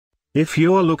If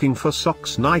you're looking for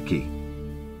socks Nike,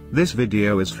 this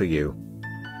video is for you.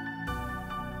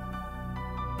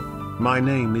 My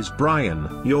name is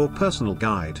Brian, your personal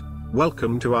guide.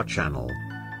 Welcome to our channel.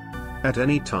 At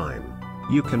any time,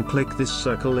 you can click this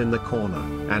circle in the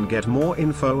corner and get more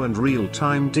info and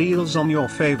real-time deals on your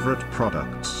favorite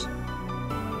products.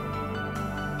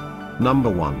 Number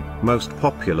 1, most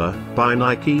popular, by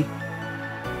Nike.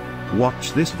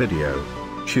 Watch this video.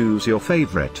 Choose your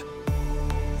favorite.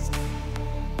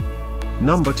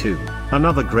 Number 2,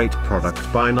 another great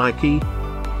product by Nike.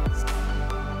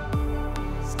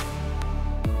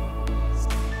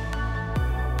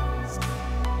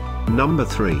 Number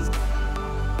 3.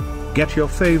 Get your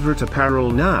favorite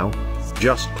apparel now.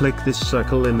 Just click this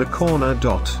circle in the corner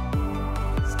dot.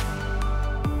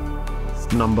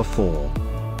 Number 4.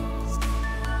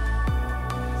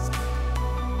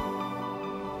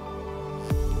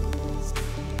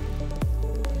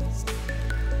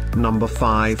 Number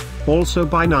 5, also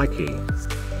by Nike.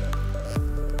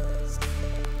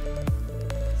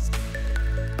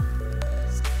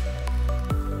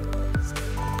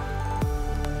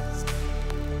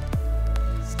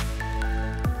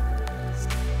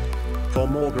 For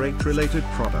more great related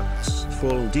products,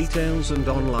 full details and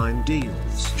online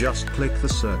deals, just click the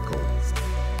circle.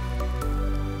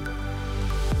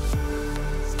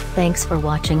 Thanks for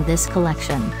watching this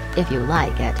collection. If you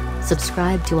like it,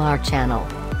 subscribe to our channel.